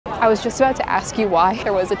I was just about to ask you why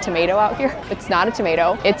there was a tomato out here. It's not a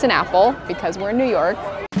tomato, it's an apple because we're in New York.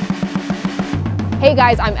 Hey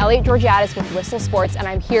guys, I'm Elliot Georgiadis with Whistle Sports and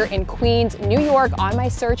I'm here in Queens, New York on my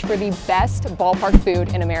search for the best ballpark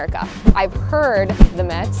food in America. I've heard the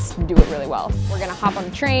Mets do it really well. We're gonna hop on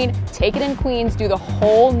the train, take it in Queens, do the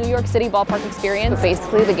whole New York City ballpark experience. But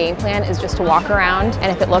basically the game plan is just to walk around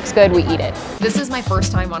and if it looks good, we eat it. This is my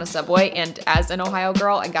first time on a subway and as an Ohio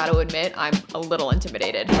girl, I gotta admit, I'm a little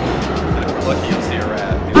intimidated. If we're lucky, you'll see a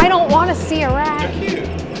rat. I don't wanna see a rat. They're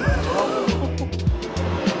cute.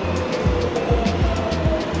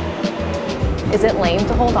 Is it lame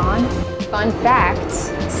to hold on? Fun fact,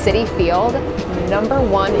 Citi Field,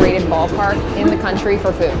 #1 rated ballpark in the country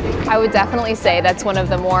for food. I would definitely say that's one of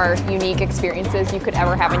the more unique experiences you could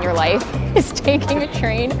ever have in your life, is taking a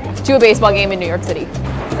train to a baseball game in New York City. Look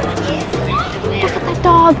at that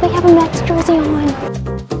dog, they have a Mets jersey on.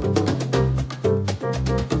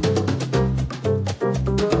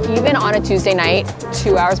 Even on a Tuesday night,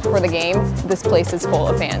 2 hours before the game, this place is full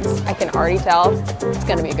of fans. I can already tell it's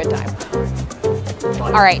gonna be a good time.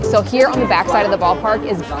 All right, so here on the backside of the ballpark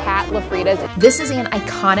is Pat LaFrida's. This is an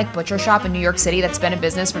iconic butcher shop in New York City that's been in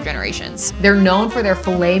business for generations. They're known for their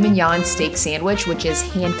filet mignon steak sandwich, which is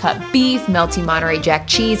hand-cut beef, melty Monterey Jack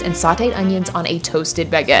cheese, and sauteed onions on a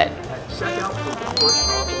toasted baguette.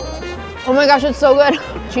 Oh my gosh, it's so good.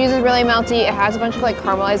 Cheese is really melty. It has a bunch of like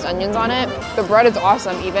caramelized onions on it. The bread is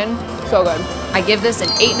awesome even. So good. I give this an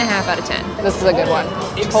 8.5 out of 10. This is a good one.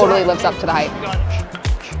 Totally lives up to the hype.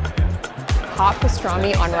 Hot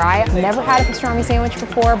pastrami on rye. I've never had a pastrami sandwich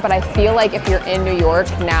before, but I feel like if you're in New York,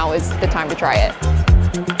 now is the time to try it.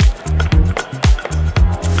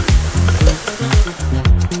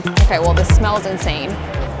 Okay, well this smells insane.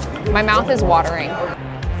 My mouth is watering.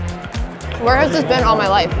 Where has this been all my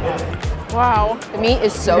life? Wow. The meat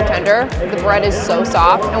is so tender, the bread is so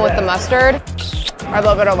soft, and with the mustard, I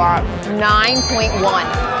love it a lot. 9.1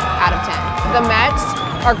 out of 10. The Mets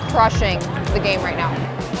are crushing the game right now.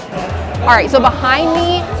 All right, so behind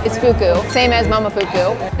me is Fuku, same as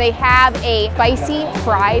Momofuku. They have a spicy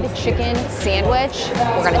fried chicken sandwich.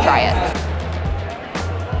 We're gonna try it.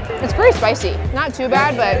 It's pretty spicy, not too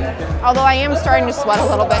bad, but although I am starting to sweat a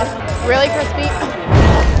little bit. Really crispy.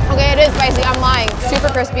 Okay, it is spicy, I'm lying. Super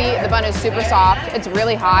crispy, the bun is super soft, it's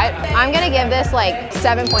really hot. I'm gonna give this like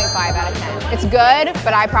 7.5 out of 10. It's good,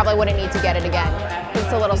 but I probably wouldn't need to get it again.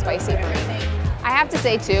 It's a little spicy for me. I have to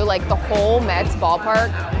say too, like the whole Mets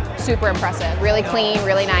ballpark, super impressive. Really clean,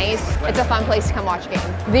 really nice. It's a fun place to come watch a game.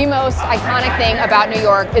 The most iconic thing about New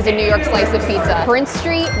York is a New York slice of pizza. Prince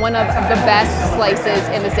Street, one of the best slices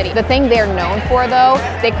in the city. The thing they're known for though,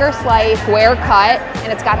 thicker slice, square cut,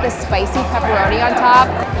 and it's got this spicy pepperoni on top.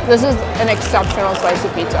 This is an exceptional slice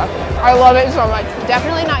of pizza. I love it so much.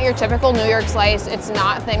 Definitely not your typical New York slice. It's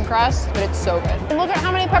not thin crust, but it's so good. And look at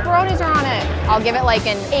how many pepperonis are on it. I'll give it like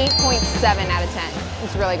an 8.7 out of 10.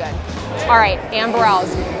 It's really good. All right,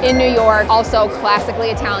 Amberel's in New York, also classically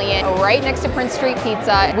Italian, right next to Prince Street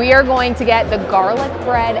Pizza. We are going to get the garlic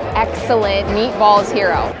bread excellent meatballs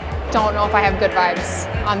hero. Don't know if I have good vibes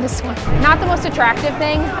on this one. Not the most attractive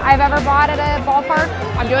thing I've ever bought at a ballpark.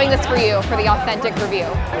 I'm doing this for you, for the authentic review.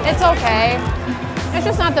 It's okay. It's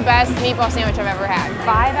just not the best meatball sandwich I've ever had.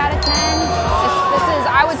 5 out of 10. This is,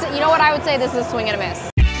 I would say, you know what I would say? This is a swing and a miss.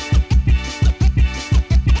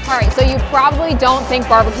 All right, so you probably don't think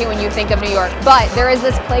barbecue when you think of New York, but there is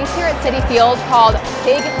this place here at Citi Field called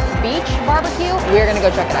Pig Beach Barbecue. We're gonna go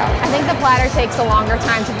check it out. I think the platter takes a longer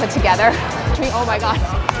time to put together. Oh my God.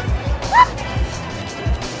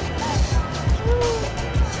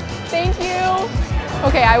 Thank you.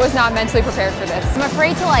 Okay, I was not mentally prepared for this. I'm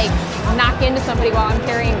afraid to like knock into somebody while I'm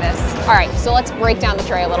carrying this. All right, so let's break down the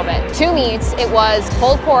tray a little bit. 2 meats, it was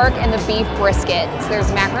pulled pork and the beef brisket. So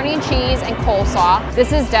there's macaroni and cheese and coleslaw.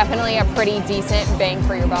 This is definitely a pretty decent bang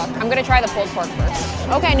for your buck. I'm gonna try the pulled pork first.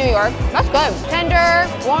 Okay, New York, that's good. Tender,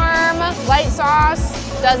 warm, light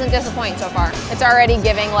sauce, doesn't disappoint so far. It's already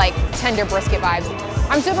giving like tender brisket vibes.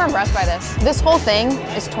 I'm super impressed by this. This whole thing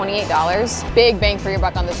is $28. Big bang for your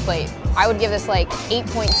buck on this plate. I would give this like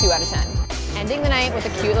 8.2 out of 10. Ending the night with a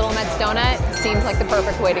cute little Mets donut seems like the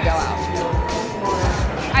perfect way to go out.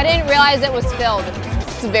 I didn't realize it was filled.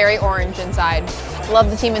 It's very orange inside. Love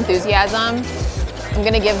the team enthusiasm. I'm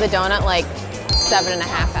gonna give the donut like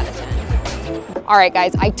 7.5 out of 10. All right,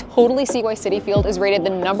 guys, I totally see why Citi Field is rated the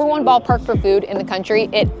 #1 ballpark for food in the country.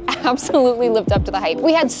 It absolutely lived up to the hype.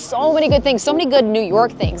 We had so many good things, so many good New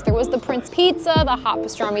York things. There was the Prince Pizza, the hot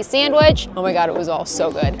pastrami sandwich. Oh my God, it was all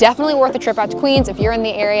so good. Definitely worth a trip out to Queens. If you're in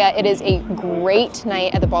the area, it is a great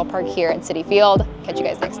night at the ballpark here at Citi Field. Catch you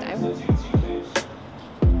guys next time.